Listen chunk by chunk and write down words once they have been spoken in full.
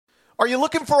Are you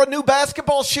looking for a new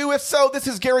basketball shoe? If so, this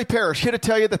is Gary Parrish here to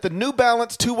tell you that the New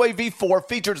Balance 2-Way V4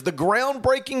 features the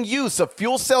groundbreaking use of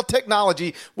fuel cell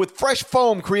technology with fresh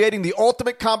foam, creating the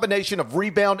ultimate combination of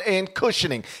rebound and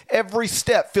cushioning. Every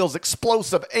step feels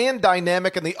explosive and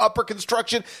dynamic, and the upper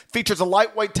construction features a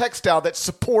lightweight textile that's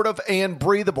supportive and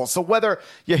breathable. So whether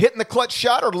you're hitting the clutch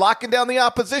shot or locking down the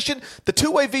opposition, the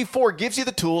 2-Way V4 gives you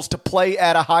the tools to play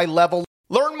at a high level.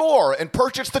 Learn more and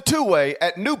purchase the 2-Way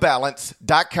at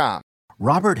newbalance.com.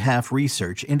 Robert Half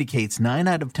research indicates 9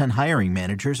 out of 10 hiring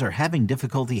managers are having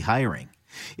difficulty hiring.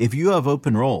 If you have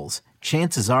open roles,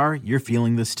 chances are you're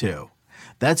feeling this too.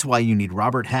 That's why you need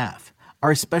Robert Half.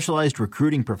 Our specialized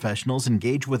recruiting professionals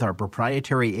engage with our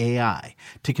proprietary AI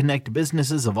to connect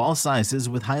businesses of all sizes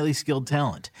with highly skilled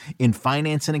talent in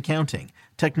finance and accounting,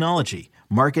 technology,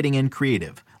 marketing and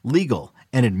creative, legal,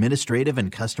 and administrative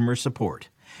and customer support.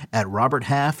 At Robert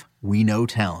Half, we know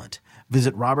talent.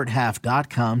 Visit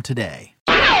roberthalf.com today.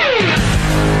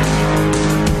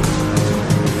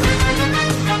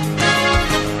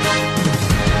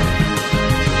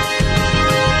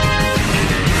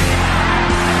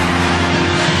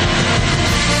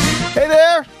 Hey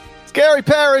there, it's Gary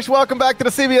Parrish. Welcome back to the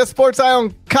CBS Sports Eye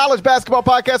on College Basketball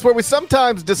Podcast, where we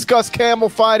sometimes discuss camel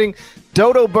fighting,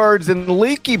 dodo birds, and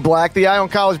leaky black. The Eye on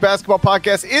College Basketball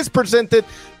Podcast is presented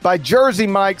by Jersey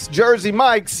Mike's. Jersey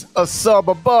Mike's, a sub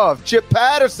above. Chip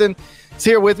Patterson is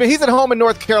here with me. He's at home in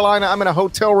North Carolina. I'm in a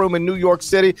hotel room in New York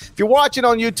City. If you're watching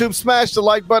on YouTube, smash the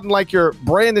like button like you're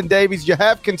Brandon Davies. You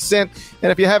have consent.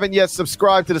 And if you haven't yet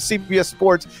subscribed to the CBS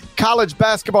Sports College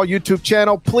Basketball YouTube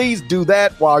channel, please do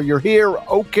that while you're here.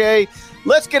 Okay,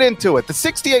 let's get into it. The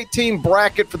 68-team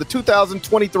bracket for the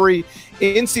 2023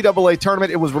 NCAA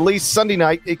tournament. It was released Sunday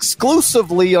night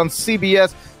exclusively on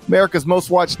CBS, America's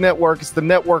most watched network. It's the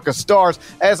network of stars.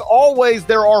 As always,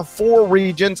 there are 4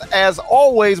 regions. As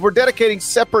always, we're dedicating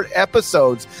separate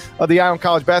episodes of the Eye on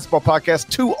College Basketball Podcast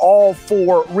to all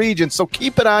 4 regions. So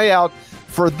keep an eye out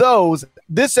for those.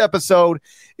 This episode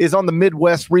is on the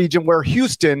Midwest region, where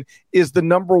Houston is the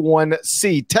number 1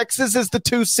 seed. Texas is the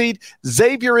 2 seed.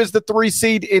 Xavier is the 3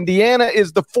 seed. Indiana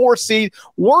is the 4 seed.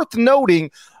 Worth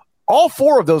noting, all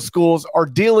 4 of those schools are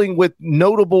dealing with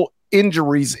notable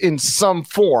injuries in some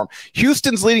form.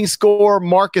 Houston's leading scorer,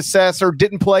 Marcus Sasser,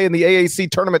 didn't play in the AAC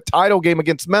tournament title game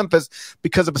against Memphis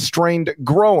because of a strained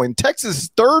groin. Texas'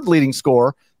 3rd leading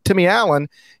scorer, Timmy Allen,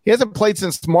 he hasn't played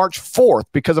since March 4th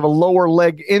because of a lower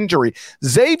leg injury.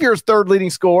 Xavier's 3rd leading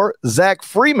scorer, Zach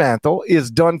Freemantle,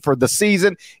 is done for the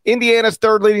season. Indiana's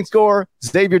 3rd leading scorer,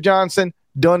 Xavier Johnson,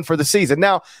 done for the season.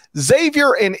 Now,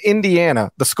 Xavier and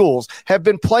Indiana, the schools, have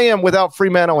been playing without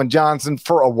Fremantle and Johnson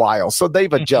for a while, so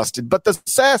they've adjusted. But the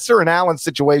Sasser and Allen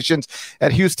situations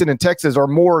at Houston and Texas are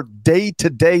more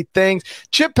day-to-day things.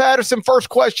 Chip Patterson, first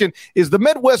question, is the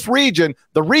Midwest region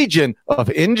the region of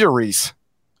injuries?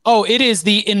 Oh, it is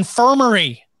the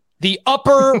infirmary. The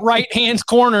upper right-hand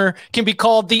corner can be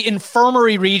called the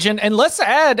infirmary region. And let's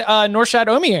add Norshad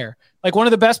Omier, like one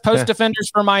of the best post defenders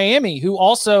for Miami, who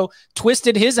also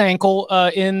twisted his ankle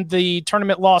in the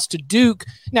tournament loss to Duke.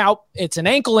 Now, it's an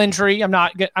ankle injury. I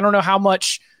don't know how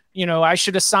much, I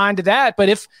should assign to that. But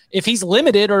if he's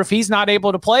limited or if he's not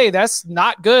able to play, that's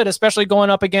not good, especially going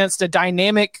up against a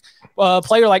dynamic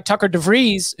player like Tucker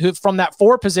DeVries, who from that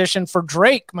 4 position for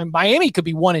Drake. Miami could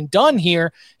be one and done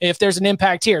here if there's an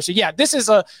impact here. So, yeah, this is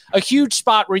a huge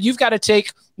spot where you've got to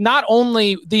take not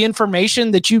only the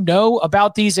information that you know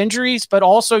about these injuries, but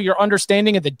also your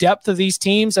understanding of the depth of these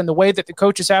teams and the way that the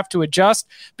coaches have to adjust,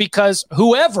 because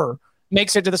whoever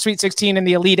makes it to the Sweet 16 and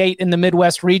the Elite 8 in the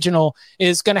Midwest Regional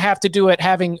is going to have to do it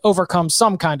having overcome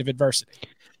some kind of adversity.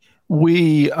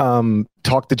 We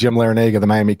talked to Jim Larinaga, the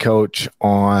Miami coach,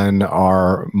 on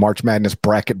our March Madness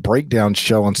bracket breakdown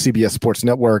show on CBS Sports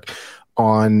Network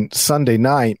on Sunday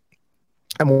night.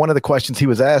 And one of the questions he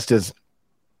was asked is,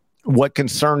 what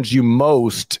concerns you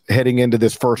most heading into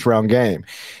this first round game?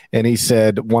 And he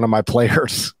said, one of my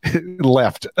players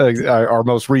left our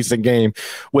most recent game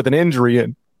with an injury,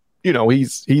 and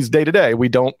he's day to day. We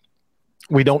don't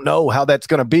know how that's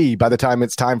going to be by the time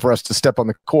it's time for us to step on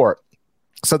the court.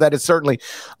 So that is certainly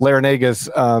Larinaga's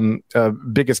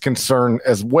biggest concern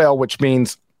as well, which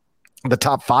means the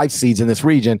top 5 seeds in this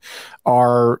region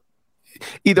are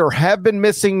either have been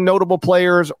missing notable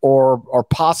players or are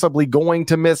possibly going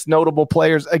to miss notable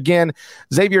players. Again,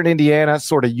 Xavier and Indiana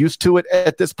sort of used to it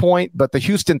at this point, but the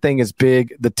Houston thing is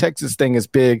big. The Texas thing is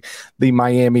big. The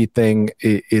Miami thing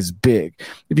is big.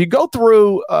 If you go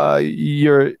through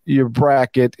your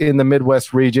bracket in the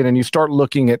Midwest region and you start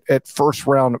looking at first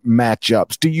round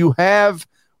matchups, do you have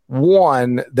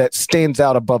one that stands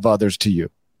out above others to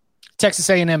you? Texas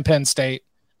A&M, Penn State.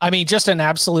 I mean, just an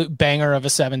absolute banger of a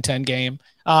 7-10 game.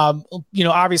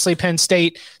 Obviously Penn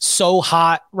State so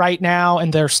hot right now,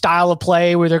 and their style of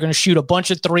play where they're going to shoot a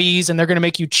bunch of threes and they're going to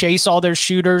make you chase all their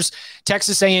shooters.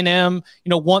 Texas A&M,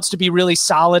 wants to be really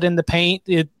solid in the paint.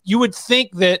 You would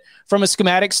think that from a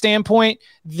schematic standpoint,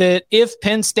 that if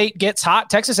Penn State gets hot,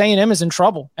 Texas A&M is in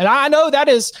trouble. And I know that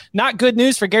is not good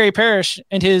news for Gary Parrish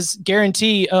and his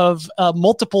guarantee of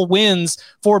multiple wins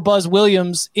for Buzz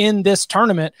Williams in this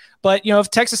tournament. But, if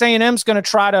Texas A&M is going to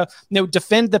try to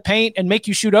defend the paint and make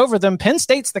you shoot over them, Penn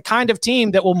State's the kind of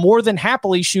team that will more than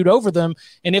happily shoot over them.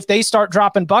 And if they start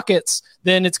dropping buckets,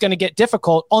 then it's going to get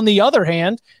difficult. On the other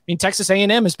hand, Texas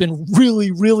A&M has been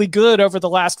really, really good over the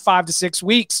last 5 to 6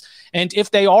 weeks. And if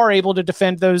they are able to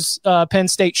defend those Penn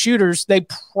State shooters, they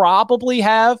probably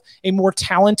have a more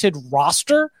talented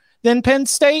roster than Penn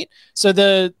State. So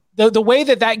the way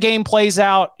that game plays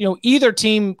out, either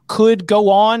team could go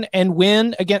on and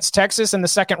win against Texas in the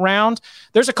second round.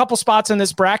 There's a couple spots in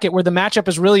this bracket where the matchup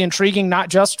is really intriguing, not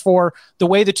just for the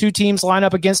way the two teams line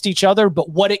up against each other, but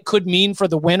what it could mean for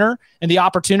the winner and the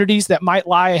opportunities that might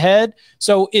lie ahead.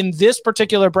 So in this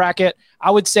particular bracket, I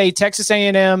would say Texas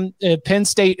A&M, Penn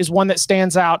State is one that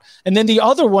stands out. And then the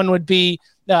other one would be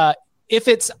if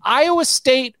it's Iowa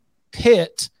State,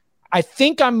 Pitt, I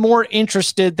think I'm more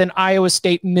interested than Iowa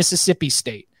State, Mississippi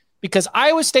State, because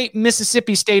Iowa State,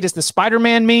 Mississippi State is the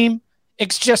Spider-Man meme.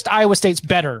 It's just Iowa State's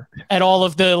better at all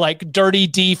of the dirty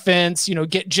defense,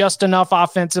 get just enough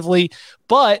offensively.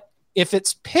 But if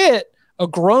it's Pitt, a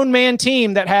grown man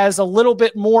team that has a little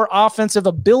bit more offensive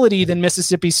ability than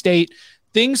Mississippi State,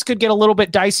 things could get a little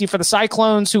bit dicey for the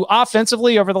Cyclones, who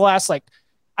offensively over the last,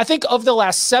 I think of the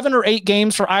last 7 or 8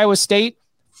 games for Iowa State,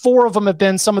 4 of them have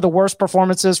been some of the worst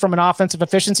performances from an offensive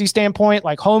efficiency standpoint,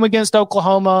 like home against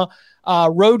Oklahoma,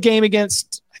 road game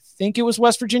against, I think it was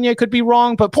West Virginia. I could be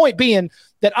wrong, but point being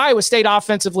that Iowa State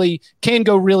offensively can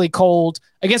go really cold.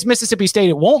 Against Mississippi State,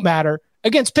 it won't matter.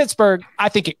 Against Pittsburgh, I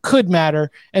think it could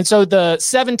matter. And so the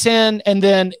 7-10 and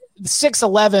then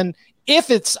 6-11,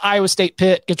 if it's Iowa State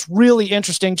Pitt, gets really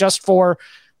interesting just for,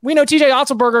 we know TJ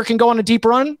Otzelberger can go on a deep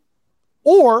run,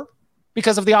 or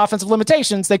because of the offensive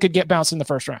limitations, they could get bounced in the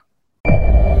first round.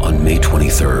 On May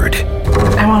 23rd.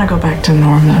 I want to go back to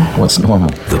normal. What's normal?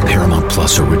 The Paramount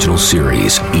Plus original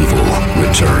series, Evil,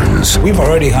 returns. We've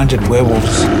already hunted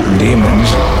werewolves and demons.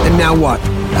 And now what?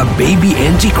 A baby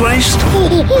Antichrist?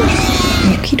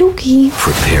 Okie dokie.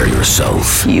 Prepare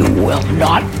yourself. You will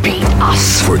not beat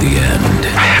us. For the end.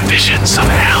 I have visions of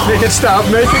hell. Make it stop.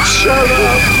 Make it shut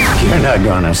up. You're not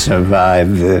gonna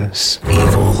survive this.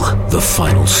 Evil, the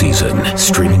final season.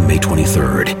 Streaming May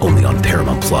 23rd. Only on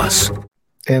Paramount Plus.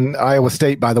 And Iowa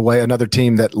State, by the way, another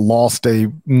team that lost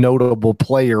a notable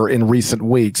player in recent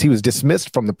weeks. He was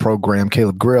dismissed from the program,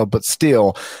 Caleb Grill, but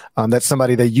still, that's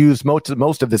somebody they used most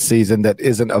of the season that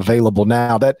isn't available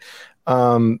now. That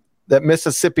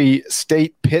Mississippi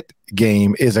State Pitt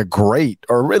game is a great,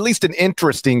 or at least an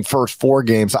interesting first 4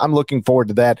 games. I'm looking forward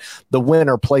to that. The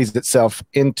winner plays itself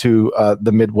into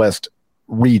the Midwest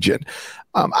region.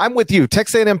 I'm with you.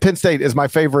 Texas A&M Penn State is my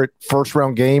favorite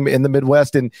first-round game in the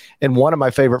Midwest, and one of my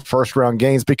favorite first-round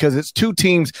games because it's 2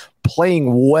 teams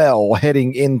playing well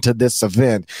heading into this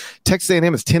event. Texas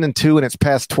A&M is 10-2 in its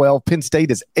past 12. Penn State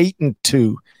is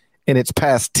 8-2 in its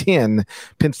past 10.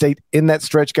 Penn State in that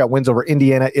stretch got wins over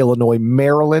Indiana, Illinois,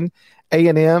 Maryland.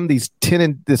 A&M, this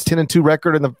 10-2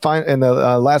 record in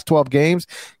the last 12 games,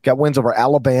 got wins over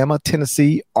Alabama,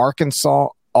 Tennessee, Arkansas,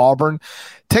 Auburn.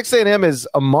 Texas A&M is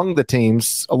among the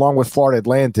teams, along with Florida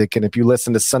Atlantic. And if you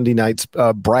listen to Sunday night's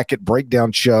bracket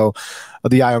breakdown show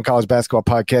of the Eye on College Basketball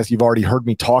Podcast, you've already heard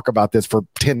me talk about this for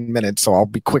 10 minutes, so I'll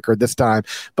be quicker this time.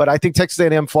 But I think Texas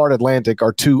A&M, Florida Atlantic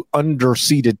are 2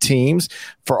 underseeded teams.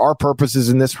 For our purposes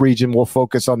in this region, we'll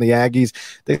focus on the Aggies.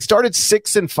 They started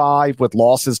 6-5 with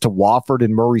losses to Wofford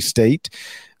and Murray State.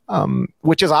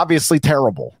 Which is obviously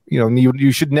terrible.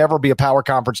 You should never be a power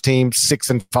conference team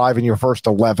 6-5 in your first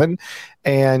 11,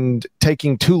 and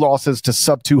taking 2 losses to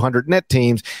sub 200 net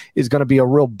teams is going to be a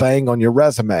real bang on your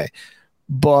resume.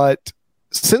 But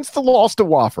since the loss to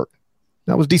Wofford,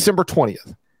 that was December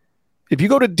 20th. If you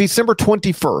go to December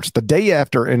 21st, the day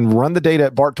after, and run the data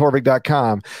at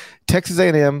barttorvik.com, Texas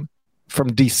A&M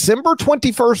from December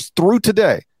 21st through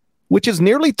today, which is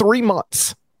nearly 3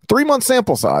 months, 3-month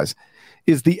sample size,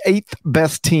 is the 8th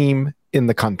best team in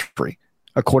the country,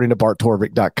 according to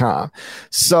barttorvik.com.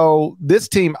 So this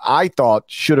team, I thought,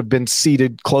 should have been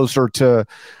seeded closer to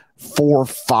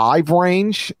 4-5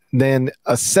 range than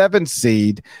a 7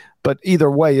 seed. But either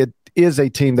way, it is a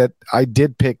team that I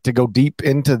did pick to go deep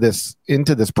into this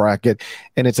bracket,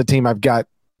 and it's a team I've got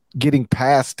getting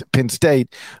past Penn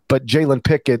State, but Jalen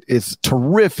Pickett is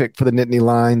terrific for the Nittany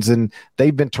Lions, and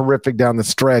they've been terrific down the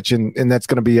stretch, and that's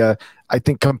going to be a, I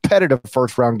think, competitive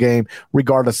first-round game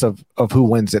regardless of who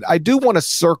wins it. I do want to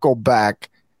circle back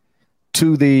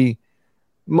to the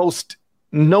most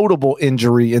notable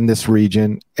injury in this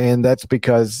region, and that's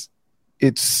because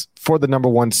it's for the number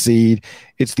one seed.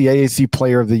 It's the AAC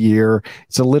Player of the Year.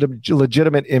 It's a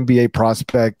legitimate NBA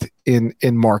prospect in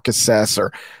Marcus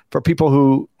Sasser. For people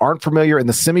who aren't familiar, in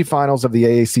the semifinals of the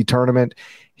AAC tournament,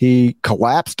 he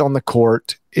collapsed on the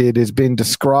court. It has been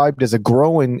described as a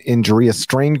groin injury, a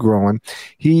strained groin.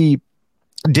 He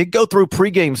did go through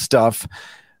pregame stuff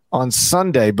on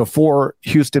Sunday before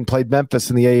Houston played Memphis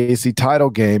in the AAC title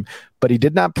game, but he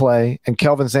did not play, and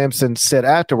Kelvin Sampson said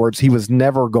afterwards he was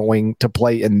never going to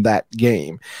play in that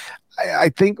game. I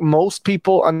think most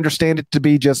people understand it to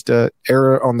be just a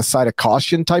error on the side of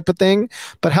caution type of thing,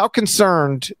 but how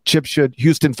concerned, Chip, should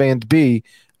Houston fans be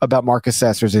about Marcus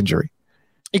Sasser's injury?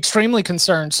 Extremely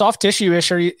concerned. Soft tissue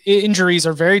injuries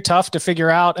are very tough to figure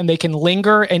out, and they can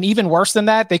linger, and even worse than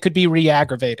that, they could be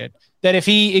re-aggravated. That if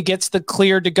he gets the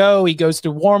clear to go, he goes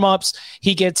through warmups,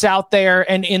 he gets out there,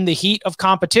 and in the heat of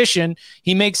competition,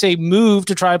 he makes a move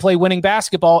to try to play winning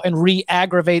basketball and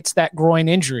re-aggravates that groin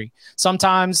injury.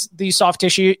 Sometimes these soft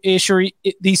tissue injuries,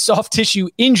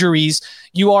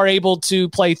 you are able to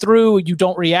play through. You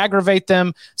don't re-aggravate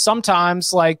them.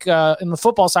 Sometimes, like in the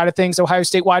football side of things, Ohio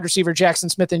State wide receiver Jackson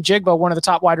Smith-Njigba, one of the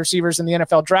top wide receivers in the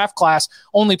NFL draft class,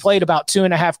 only played about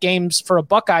 2.5 games for a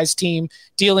Buckeyes team,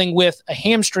 dealing with a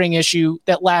hamstring issue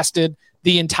that lasted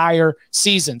the entire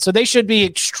season. So they should be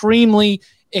extremely,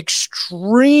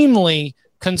 extremely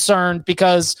concerned,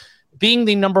 because being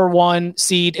the number one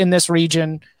seed in this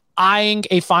region, eyeing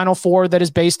a Final Four that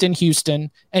is based in Houston,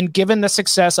 and given the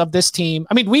success of this team,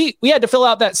 I mean, we had to fill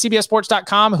out that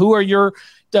CBSSports.com, who are your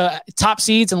top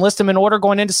seeds, and list them in order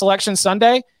going into Selection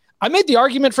Sunday. I made the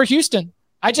argument for Houston.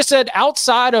 I just said,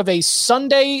 outside of a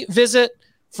Sunday visit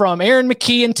from Aaron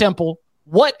McKee and Temple,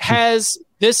 what has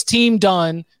this team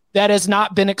done that has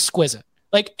not been exquisite?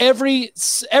 Like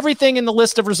everything in the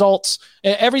list of results,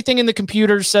 everything in the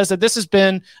computers says that this has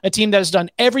been a team that has done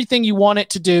everything you want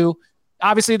it to do.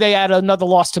 Obviously, they had another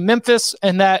loss to Memphis,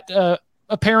 and that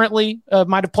apparently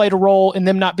might have played a role in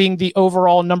them not being the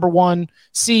overall number one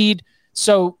seed.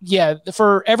 So, yeah,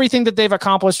 for everything that they've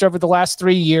accomplished over the last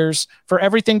 3 years, for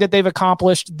everything that they've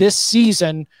accomplished this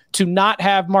season, to not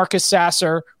have Marcus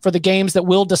Sasser for the games that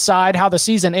will decide how the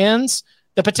season ends,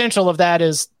 the potential of that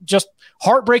is just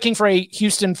heartbreaking for a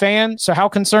Houston fan. So how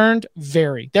concerned?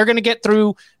 Very. They're going to get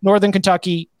through Northern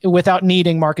Kentucky without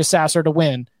needing Marcus Sasser to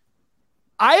win.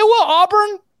 Iowa,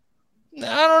 Auburn?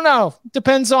 I don't know.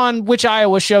 Depends on which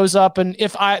Iowa shows up, and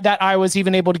if that Iowa's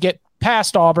even able to get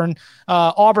past Auburn.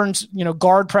 Auburn's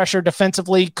guard pressure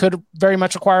defensively could very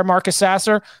much require Marcus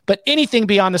Sasser, but anything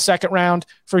beyond the second round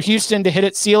for Houston to hit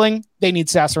its ceiling, they need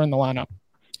Sasser in the lineup.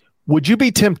 Would you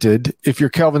be tempted, if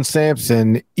you're Kelvin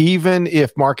Sampson, even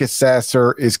if Marcus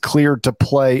Sasser is cleared to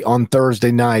play on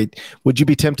Thursday night, would you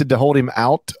be tempted to hold him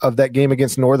out of that game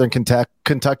against Northern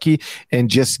Kentucky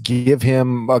and just give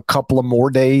him a couple of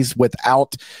more days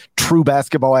without true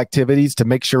basketball activities to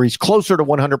make sure he's closer to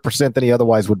 100% than he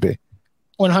otherwise would be?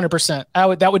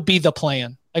 100%. That would be the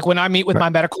plan. Like when I meet with my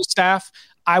medical staff,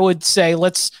 I would say,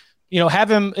 let's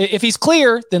have him, if he's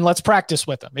clear, then let's practice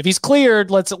with him. If he's cleared,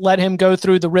 let's let him go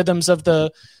through the rhythms of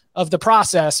the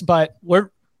process. But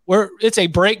it's a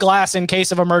break glass in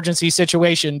case of emergency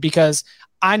situation, because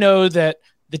I know that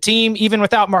the team, even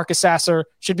without Marcus Sasser,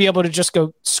 should be able to just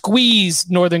go squeeze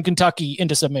Northern Kentucky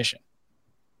into submission.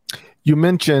 You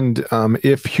mentioned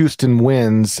if Houston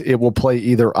wins, it will play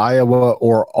either Iowa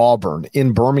or Auburn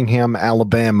in Birmingham,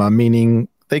 Alabama, meaning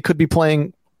they could be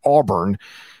playing Auburn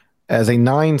as a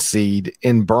 9 seed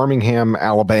in Birmingham,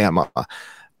 Alabama.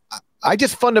 I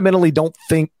just fundamentally don't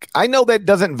think – I know that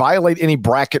doesn't violate any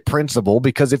bracket principle,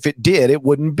 because if it did, it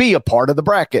wouldn't be a part of the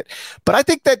bracket. But I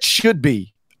think that should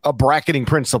be a bracketing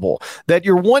principle, that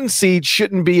your 1 seed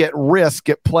shouldn't be at risk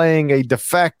at playing a de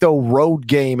facto road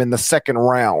game in the second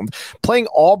round. Playing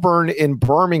Auburn in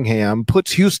Birmingham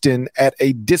puts Houston at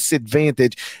a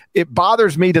disadvantage. It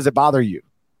bothers me. Does it bother you?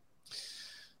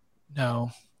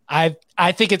 No.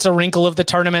 I think it's a wrinkle of the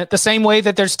tournament, the same way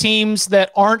that there's teams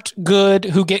that aren't good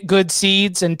who get good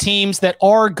seeds and teams that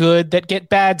are good that get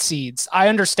bad seeds. I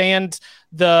understand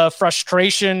the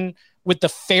frustration with the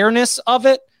fairness of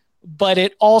it, but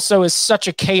it also is such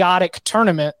a chaotic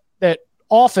tournament that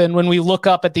often when we look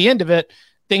up at the end of it,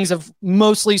 things have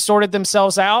mostly sorted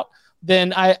themselves out.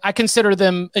 Then I consider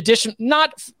them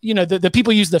not, the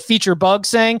people use the feature bug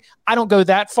saying, I don't go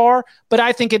that far, but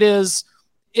I think it is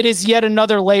it is yet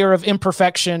another layer of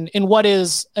imperfection in what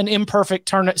is an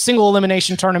imperfect single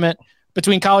elimination tournament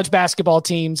between college basketball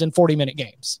teams and 40-minute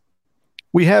games.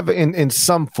 We have in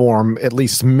some form at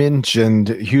least mentioned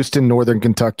Houston, Northern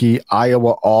Kentucky,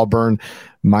 Iowa, Auburn,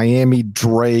 Miami,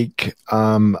 Drake,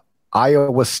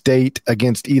 Iowa State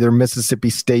against either Mississippi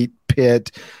State,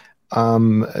 Pitt,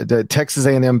 the Texas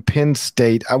A&M, Penn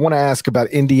State. I want to ask about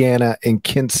Indiana and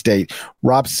Kent State.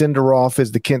 Rob Senderoff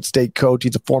is the Kent State coach.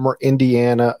 He's a former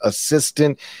Indiana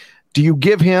assistant. Do you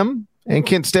give him and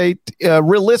Kent State a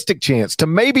realistic chance to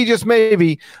maybe, just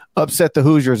maybe, upset the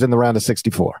Hoosiers in the round of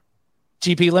 64?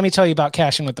 GP, let me tell you about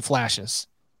Cashing with the Flashes,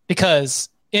 because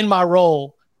in my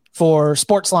role for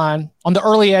Sportsline on the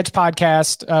Early Edge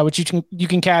podcast, which you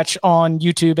can catch on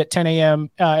YouTube at 10 a.m.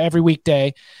 Every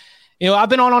weekday, I've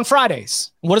been on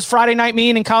Fridays. What does Friday night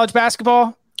mean in college basketball?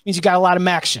 It means you got a lot of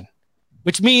action,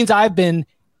 which means I've been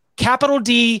capital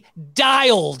D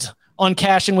dialed on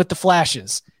Cashing with the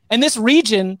Flashes. And this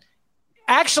region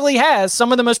actually has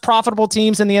some of the most profitable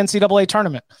teams in the NCAA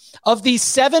tournament. Of the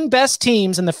 7 best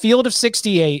teams in the field of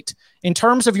 68, in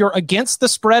terms of your against the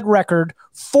spread record,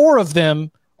 4 of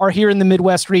them are here in the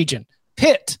Midwest region.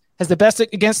 Pitt has the best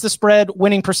against the spread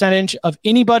winning percentage of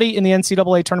anybody in the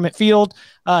NCAA tournament field.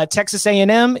 Texas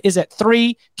A&M is at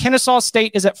 3, Kennesaw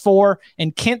State is at 4,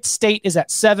 and Kent State is at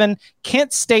 7.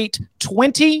 Kent State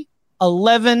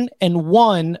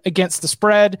 20-11-1 against the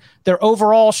spread. Their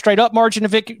overall straight up margin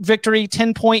of victory,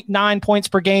 10.9 points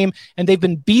per game, and they've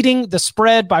been beating the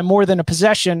spread by more than a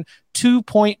possession,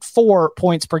 2.4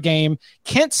 points per game.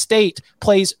 Kent State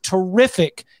plays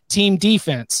terrific team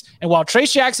defense. And while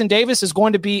Trace Jackson Davis is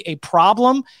going to be a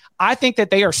problem, I think that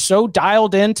they are so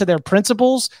dialed into their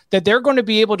principles that they're going to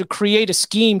be able to create a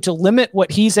scheme to limit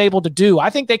what he's able to do. I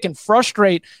think they can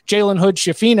frustrate Jalen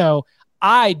Hood-Schifino.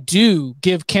 I do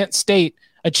give Kent State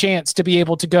a chance to be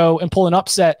able to go and pull an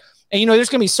upset. And, there's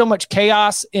going to be so much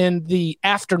chaos in the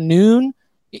afternoon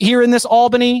here in this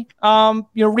Albany,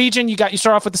 region. You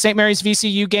start off with the St. Mary's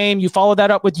VCU game. You follow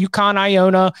that up with UConn,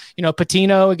 Iona,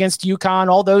 Patino against UConn,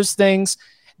 all those things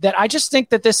that I just think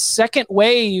that this second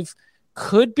wave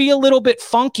could be a little bit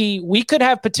funky. We could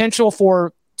have potential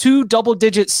for 2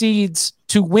 double-digit seeds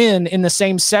to win in the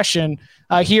same session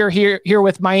here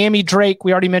with Miami, Drake.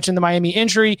 We already mentioned the Miami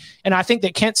injury, and I think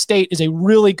that Kent State is a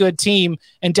really good team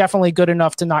and definitely good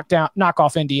enough to knock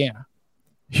off Indiana.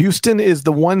 Houston is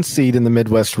the 1 seed in the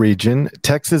Midwest region.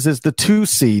 Texas is the 2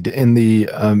 seed in the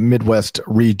Midwest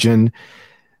region.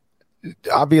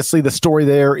 Obviously, the story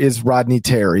there is Rodney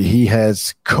Terry. He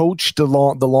has coached the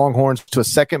Longhorns to a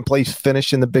second-place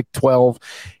finish in the Big 12,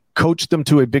 coached them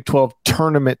to a Big 12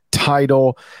 tournament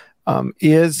title,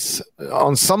 is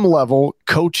on some level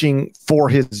coaching for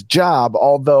his job,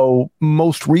 although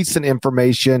most recent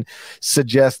information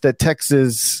suggests that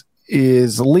Texas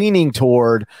is leaning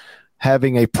toward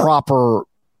having a proper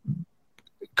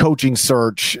coaching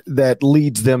search that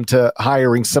leads them to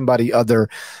hiring somebody other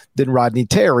than Rodney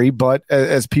Terry. But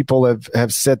as people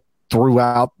have said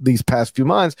throughout these past few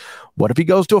months, what if he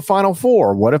goes to a Final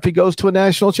Four? What if he goes to a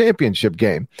national championship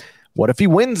game? What if he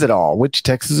wins it all, which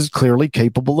Texas is clearly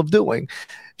capable of doing?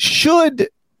 Should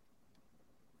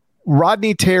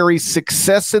Rodney Terry's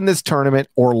success in this tournament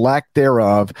or lack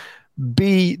thereof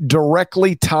be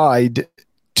directly tied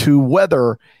to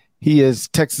whether he is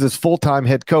Texas's full-time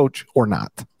head coach or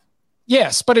not?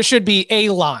 Yes, but it should be a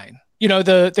line.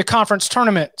 The conference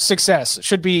tournament success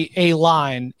should be a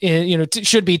line,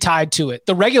 should be tied to it.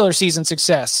 The regular season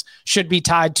success should be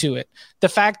tied to it. The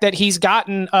fact that he's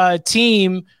gotten a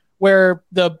team where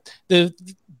the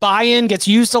buy-in gets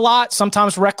used a lot,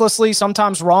 sometimes recklessly,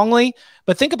 sometimes wrongly.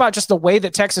 But think about just the way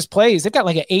that Texas plays. They've got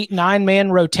like an 8-9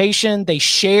 man rotation. They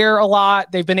share a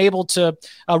lot. They've been able to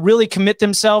really commit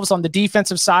themselves on the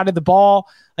defensive side of the ball.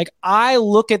 Like, I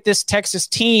look at this Texas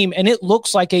team and it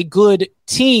looks like a good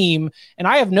team. And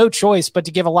I have no choice but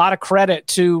to give a lot of credit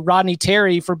to Rodney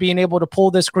Terry for being able to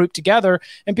pull this group together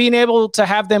and being able to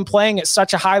have them playing at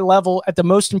such a high level at the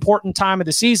most important time of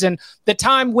the season, the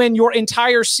time when your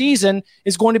entire season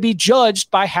is going to be judged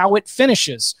by how it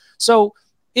finishes. So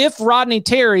if Rodney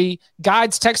Terry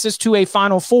guides Texas to a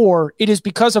Final Four, it is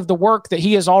because of the work that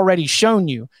he has already shown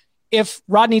you. If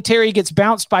Rodney Terry gets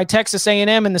bounced by Texas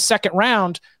A&M in the second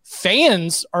round,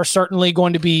 fans are certainly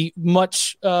going to be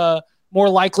much more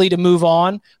likely to move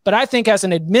on. But I think as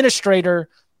an administrator,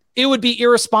 it would be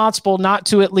irresponsible not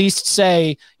to at least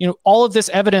say, all of this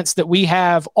evidence that we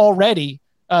have already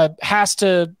has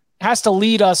to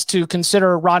lead us to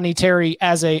consider Rodney Terry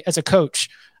as a coach.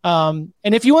 And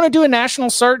if you want to do a national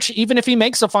search, even if he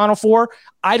makes a Final Four,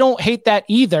 I don't hate that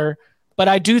either. But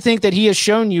I do think that he has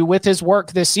shown you with his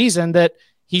work this season that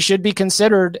he should be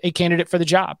considered a candidate for the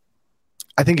job.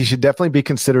 I think he should definitely be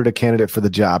considered a candidate for the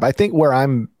job. I think where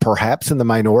I'm perhaps in the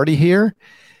minority here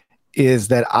is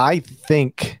that I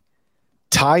think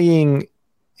tying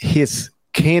his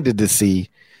candidacy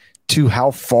to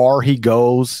how far he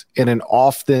goes in an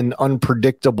often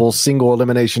unpredictable single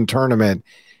elimination tournament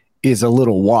is a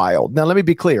little wild. Now, let me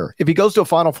be clear. If he goes to a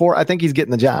Final Four, I think he's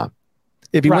getting the job.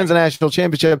 If he wins a national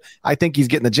championship, I think he's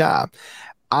getting the job.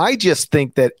 I just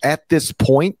think that at this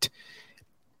point,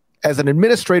 as an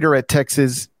administrator at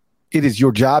Texas, it is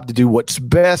your job to do what's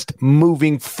best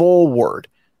moving forward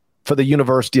for the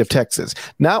University of Texas.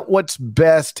 Not what's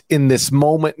best in this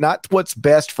moment, not what's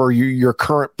best for your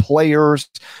current players,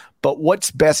 but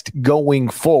what's best going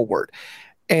forward.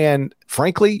 And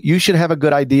frankly, you should have a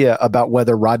good idea about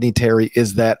whether Rodney Terry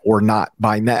is that or not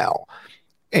by now.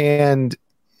 And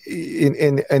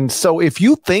so if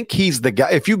you think he's the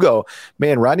guy, if you go,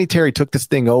 man, Rodney Terry took this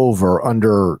thing over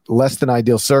under less than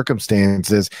ideal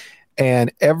circumstances,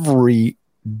 and every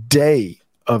day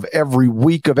of every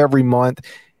week of every month,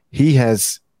 he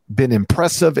has been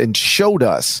impressive and showed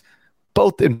us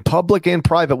both in public and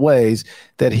private ways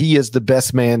that he is the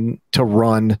best man to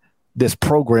run this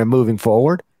program moving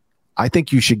forward. I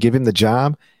think you should give him the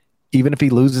job, even if he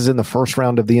loses in the first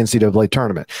round of the NCAA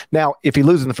tournament. Now, if he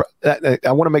loses in the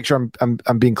I want to make sure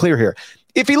I'm being clear here.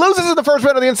 If he loses in the first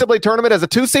round of the NCAA tournament as a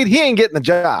 2 seed, he ain't getting the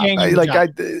job. He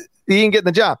ain't getting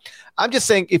the job. I'm just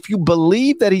saying, if you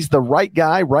believe that he's the right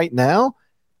guy right now,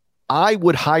 I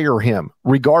would hire him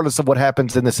regardless of what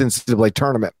happens in this NCAA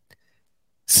tournament.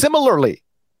 Similarly,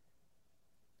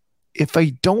 if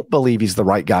I don't believe he's the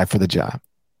right guy for the job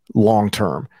long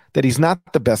term, that he's not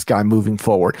the best guy moving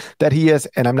forward, that he is,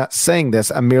 and I'm not saying this,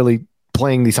 I'm merely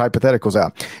playing these hypotheticals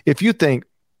out. If you think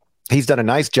he's done a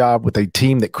nice job with a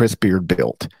team that Chris Beard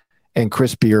built and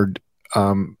Chris Beard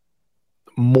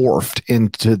morphed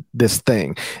into this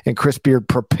thing, and Chris Beard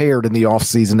prepared in the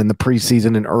offseason, in the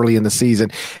preseason, and early in the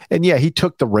season, and yeah, he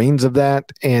took the reins of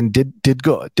that and did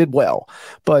good, did well.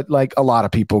 But like a lot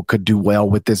of people could do well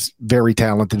with this very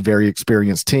talented, very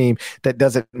experienced team. That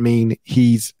doesn't mean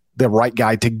he's the right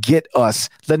guy to get us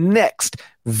the next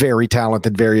very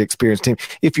talented, very experienced team.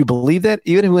 If you believe that,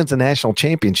 even if he wins a national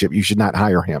championship, you should not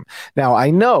hire him. Now,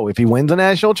 I know if he wins a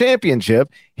national championship,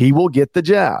 he will get the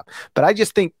job. But I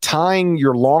just think tying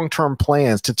your long-term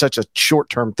plans to such a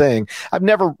short-term thing, I've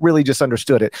never really just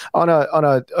understood it. On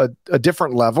a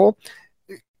different level,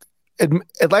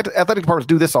 athletic departments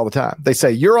do this all the time. They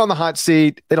say, you're on the hot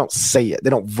seat. They don't say it.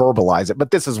 They don't verbalize it, but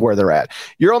this is where they're at.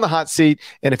 You're on the hot seat,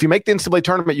 and if you make the NCAA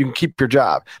tournament, you can keep your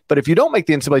job. But if you don't make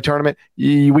the NCAA tournament,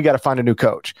 we got to find a new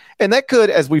coach. And that could,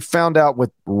 as we found out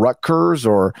with Rutgers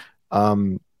or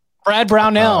Brad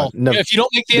Brownell, if you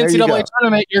don't make the NCAA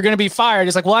tournament, you're going to be fired.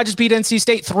 It's like, well, I just beat NC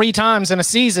State 3 times in a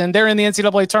season. They're in the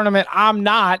NCAA tournament. I'm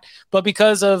not. But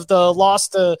because of the loss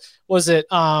to, was it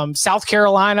South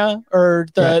Carolina or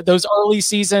those early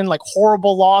season, like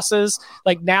horrible losses,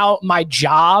 like now my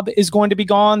job is going to be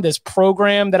gone. This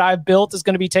program that I've built is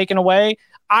going to be taken away.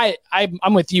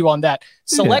 I'm with you on that.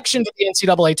 Selection to the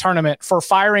NCAA tournament for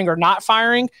firing or not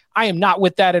firing, I am not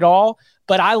with that at all.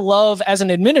 But I love, as an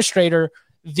administrator,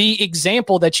 the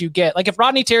example that you get. Like if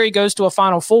Rodney Terry goes to a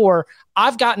Final Four,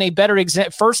 I've gotten a better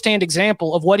firsthand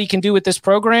example of what he can do with this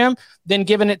program than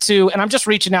giving it to, and I'm just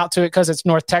reaching out to it because it's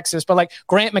North Texas, but like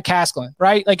Grant McCaskill,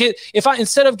 right? Like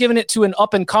instead of giving it to an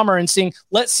up and comer and seeing,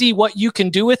 let's see what you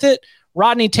can do with it,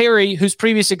 Rodney Terry, whose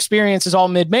previous experience is all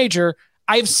mid-major,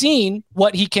 I've seen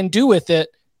what he can do with it.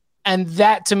 And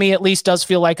that to me at least does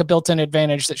feel like a built-in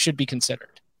advantage that should be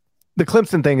considered. The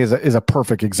Clemson thing is a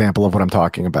perfect example of what I'm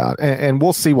talking about. And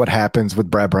we'll see what happens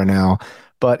with Brad Brownell.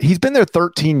 But he's been there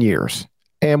 13 years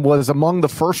and was among the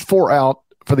first 4 out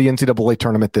for the NCAA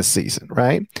tournament this season,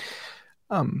 right?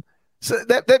 So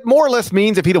that more or less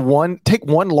means if he'd have take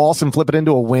one loss and flip it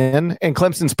into a win, and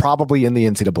Clemson's probably in the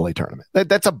NCAA tournament.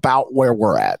 That's about where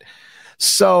we're at.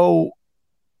 So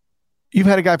you've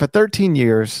had a guy for 13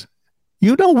 years.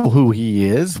 You know who he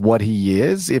is, what he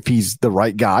is, if he's the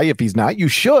right guy. If he's not, you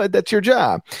should. That's your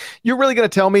job. You're really going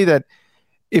to tell me that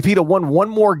if he'd have won one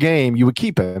more game, you would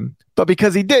keep him. But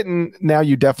because he didn't, now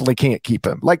you definitely can't keep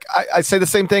him. Like I say the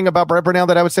same thing about Brad Brownell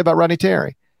that I would say about Rodney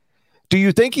Terry. Do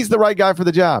you think he's the right guy for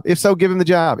the job? If so, give him the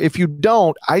job. If you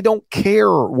don't, I don't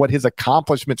care what his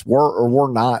accomplishments were or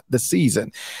were not this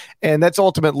season. And that's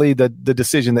ultimately the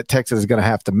decision that Texas is going to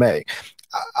have to make.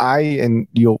 And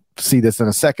you'll see this in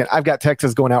a second, I've got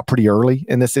Texas going out pretty early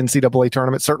in this NCAA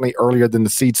tournament, certainly earlier than the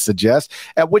seeds suggest,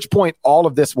 at which point all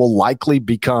of this will likely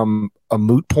become a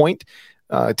moot point.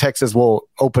 Texas will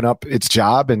open up its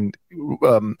job and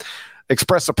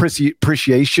express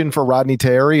appreciation for Rodney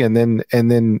Terry and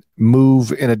then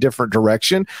move in a different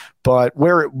direction. But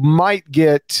where it might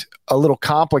get a little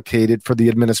complicated for the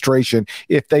administration,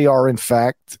 if they are in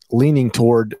fact leaning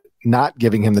toward not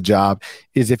giving him the job,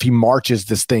 is if he marches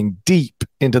this thing deep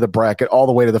into the bracket all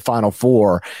the way to the Final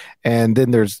Four. And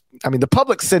then the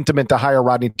public sentiment to hire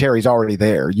Rodney Terry is already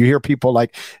there. You hear people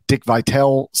like Dick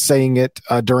Vitale saying it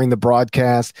during the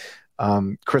broadcast.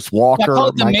 Chris Walker, call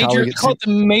it the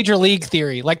major league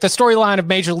theory, like the storyline of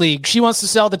Major League. She wants to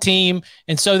sell the team,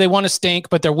 and so they want to stink,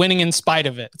 but they're winning in spite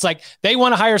of it. It's like they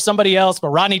want to hire somebody else, but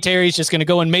Rodney Terry's just going to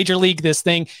go and Major League this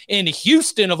thing in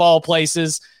Houston of all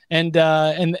places, and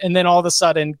then all of a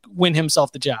sudden win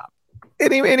himself the job.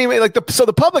 Anyway, so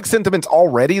the public sentiment's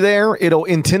already there. It'll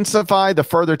intensify the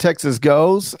further Texas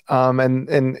goes, and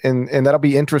that'll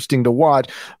be interesting to watch.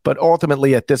 But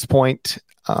ultimately, at this point,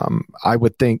 I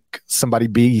would think somebody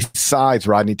besides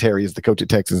Rodney Terry is the coach at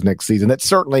Texas next season. That's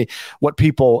certainly what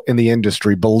people in the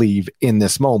industry believe in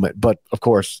this moment. But of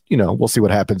course, we'll see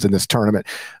what happens in this tournament.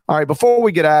 All right, before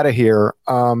we get out of here,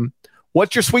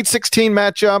 what's your Sweet 16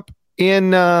 matchup in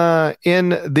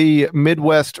the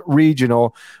Midwest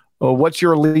Regional? What's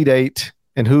your Elite Eight,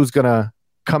 and who's going to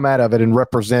come out of it and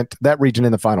represent that region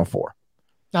in the Final Four?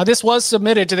 Now, this was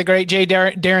submitted to the great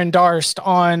Darren Darst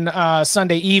on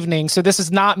Sunday evening, so this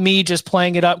is not me just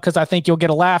playing it up because I think you'll get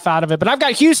a laugh out of it. But I've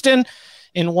got Houston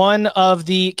in one of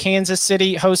the Kansas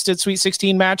City-hosted Sweet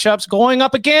 16 matchups going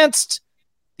up against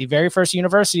the very first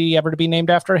university ever to be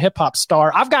named after a hip-hop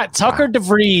star. I've got Tucker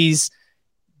DeVries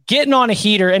getting on a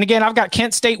heater. And again, I've got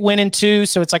Kent State winning 2,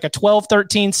 so it's like a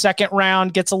 12-13 second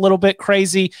round, gets a little bit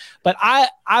crazy. But I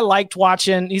liked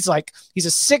watching. He's a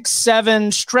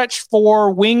 6'7", stretch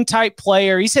 4, wing type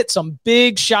player. He's hit some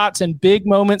big shots and big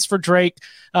moments for Drake.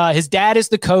 His dad is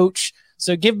the coach.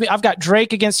 So I've got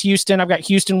Drake against Houston. I've got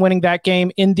Houston winning that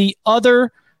game. In the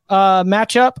other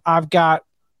matchup, I've got,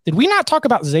 did we not talk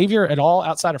about Xavier at all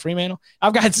outside of Fremantle?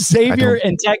 I've got Xavier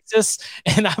and Texas,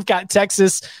 and I've got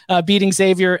Texas beating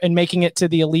Xavier and making it to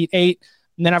the Elite Eight.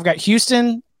 And then I've got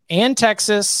Houston and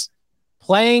Texas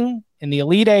playing in the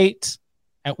Elite Eight,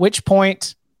 at which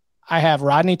point I have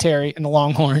Rodney Terry and the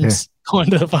Longhorns going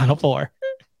to the Final Four.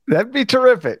 That'd be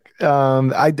terrific.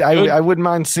 I wouldn't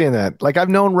mind seeing that. Like, I've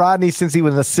known Rodney since he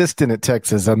was an assistant at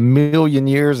Texas a million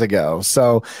years ago.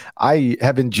 So I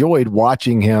have enjoyed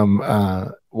watching him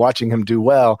do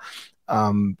well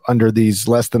under these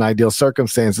less than ideal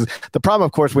circumstances. The problem,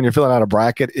 of course, when you're filling out a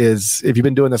bracket is if you've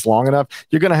been doing this long enough,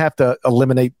 you're going to have to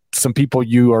eliminate some people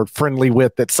you are friendly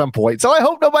with at some point. So I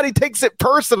hope nobody takes it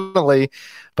personally,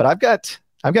 but I've got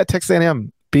Texas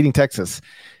A&M beating Texas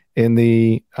in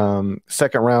the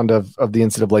second round of the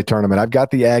NCAA tournament. I've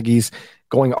got the Aggies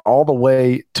going all the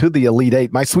way to the Elite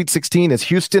Eight. My Sweet 16 is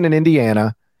Houston and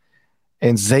Indiana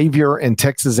and Xavier and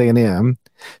Texas A&M.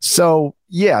 So,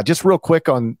 yeah, just real quick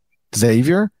on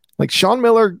Xavier. Like, Sean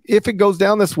Miller, if it goes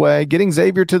down this way, getting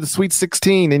Xavier to the Sweet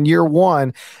 16 in year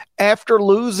one after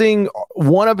losing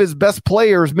one of his best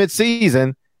players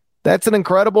midseason, that's an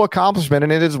incredible accomplishment,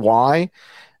 and it is why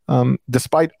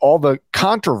despite all the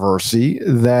controversy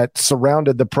that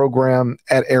surrounded the program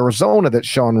at Arizona that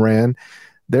Sean ran,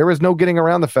 there is no getting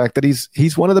around the fact that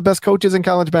he's one of the best coaches in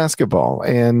college basketball.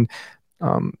 And,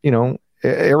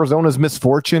 Arizona's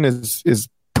misfortune is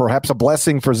perhaps a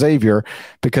blessing for Xavier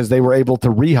because they were able to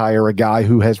rehire a guy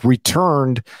who has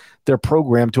returned their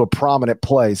program to a prominent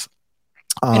place.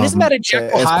 And isn't that a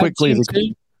Jekyll Hyde team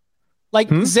too? Like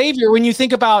Xavier, when you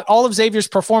think about all of Xavier's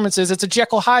performances, it's a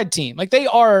Jekyll Hyde team. Like, they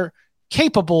are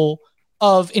capable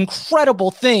of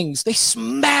incredible things. They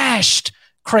smashed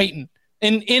Creighton.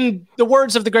 And in the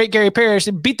words of the great Gary Parrish,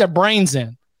 they beat their brains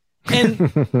in.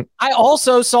 And I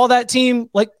also saw that team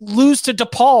lose to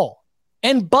DePaul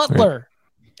and Butler.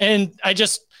 Right. And I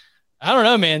don't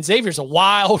know, man. Xavier's a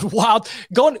wild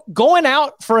going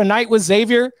out for a night with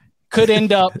Xavier could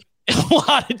end up in a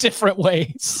lot of different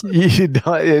ways.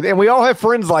 And we all have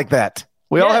friends like that.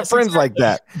 We all have friends like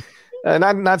that.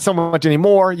 Not so much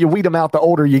anymore. You weed them out the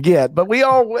older you get. But we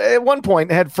all, at one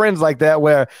point, had friends like that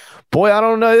where, boy, I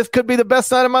don't know, this could be the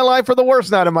best night of my life or the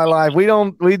worst night of my life.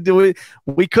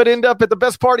 We could end up at the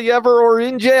best party ever or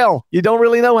in jail. You don't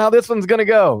really know how this one's going to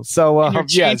go. So,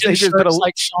 shirts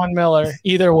like Sean Miller,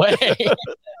 either way.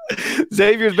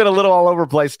 Xavier's been a little all over the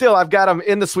place. Still, I've got them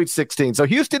in the Sweet 16. So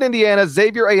Houston, Indiana,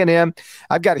 Xavier A&M.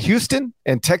 I've got Houston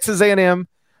and Texas A&M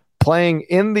playing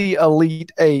in the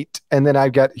Elite Eight, and then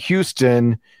I've got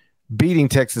Houston beating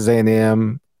Texas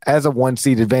A&M as a 1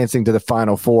 seed advancing to the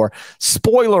Final Four.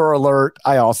 Spoiler alert,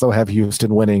 I also have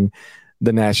Houston winning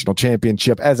the national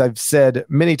championship. As I've said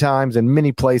many times in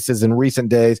many places in recent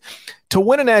days, to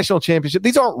win a national championship,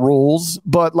 these aren't rules,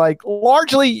 but like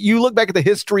largely you look back at the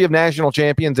history of national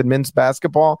champions in men's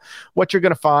basketball, what you're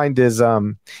going to find is,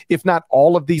 if not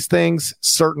all of these things,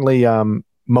 certainly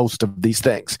most of these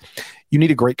things. You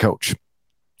need a great coach.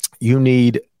 You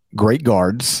need great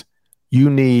guards. You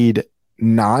need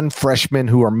non-freshmen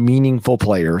who are meaningful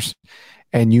players,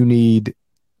 and you need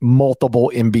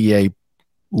multiple NBA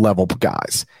level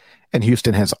guys. And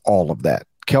Houston has all of that.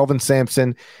 Kelvin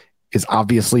Sampson is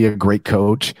obviously a great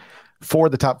coach. 4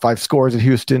 of the top 5 scorers at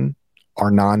Houston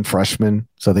are non-freshmen,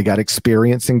 so they got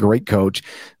experience and great coach.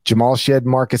 Jamal Shed,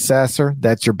 Marcus Sasser,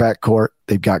 that's your backcourt.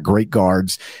 They've got great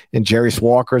guards. And Jarius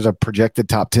Walker is a projected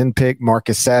top 10 pick.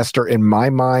 Marcus Sasser, in my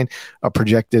mind, a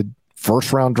projected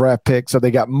first-round draft pick. So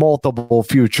they got multiple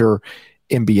future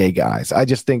NBA guys. I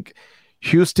just think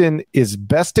Houston is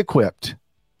best equipped,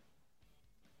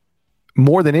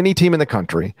 more than any team in the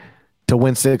country, to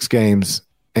win 6 games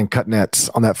and cut nets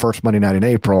on that first Monday night in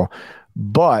April.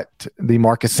 But the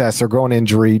Marcus Sasser groin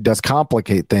injury does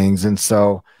complicate things. And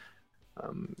so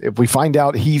if we find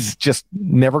out he's just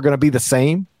never going to be the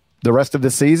same the rest of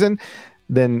the season,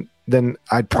 then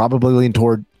I'd probably lean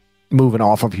toward moving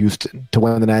off of Houston to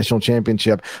win the national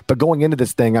championship. But going into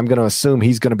this thing, I'm going to assume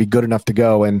he's going to be good enough to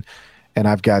go. And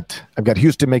I've got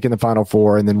Houston making the Final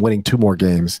Four and then winning 2 more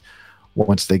games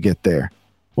once they get there.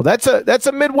 Well, that's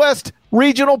a Midwest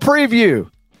regional preview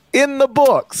in the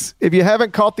books. If you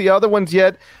haven't caught the other ones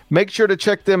yet, make sure to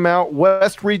check them out.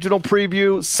 West Regional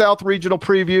Preview, South Regional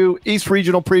Preview, East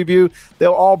Regional Preview.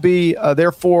 They'll all be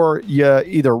there for you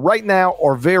either right now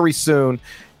or very soon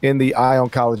in the Eye on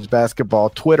College Basketball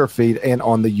Twitter feed and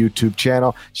on the YouTube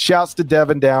channel. Shouts to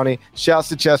Devin Downey. Shouts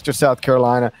to Chester, South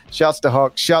Carolina. Shouts to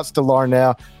Huck. Shouts to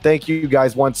Larnell. Thank you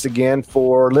guys once again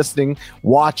for listening,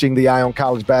 watching the Eye on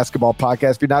College Basketball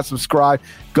podcast. If you're not subscribed,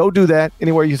 go do that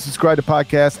anywhere you subscribe to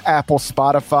podcasts, Apple,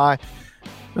 Spotify.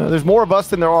 There's more of us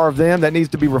than there are of them. That needs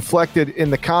to be reflected in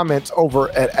the comments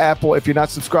over at Apple. If you're not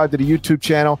subscribed to the YouTube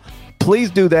channel, please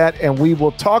do that, and we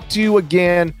will talk to you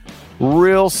again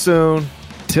real soon.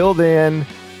 Till then,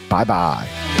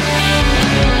 bye-bye.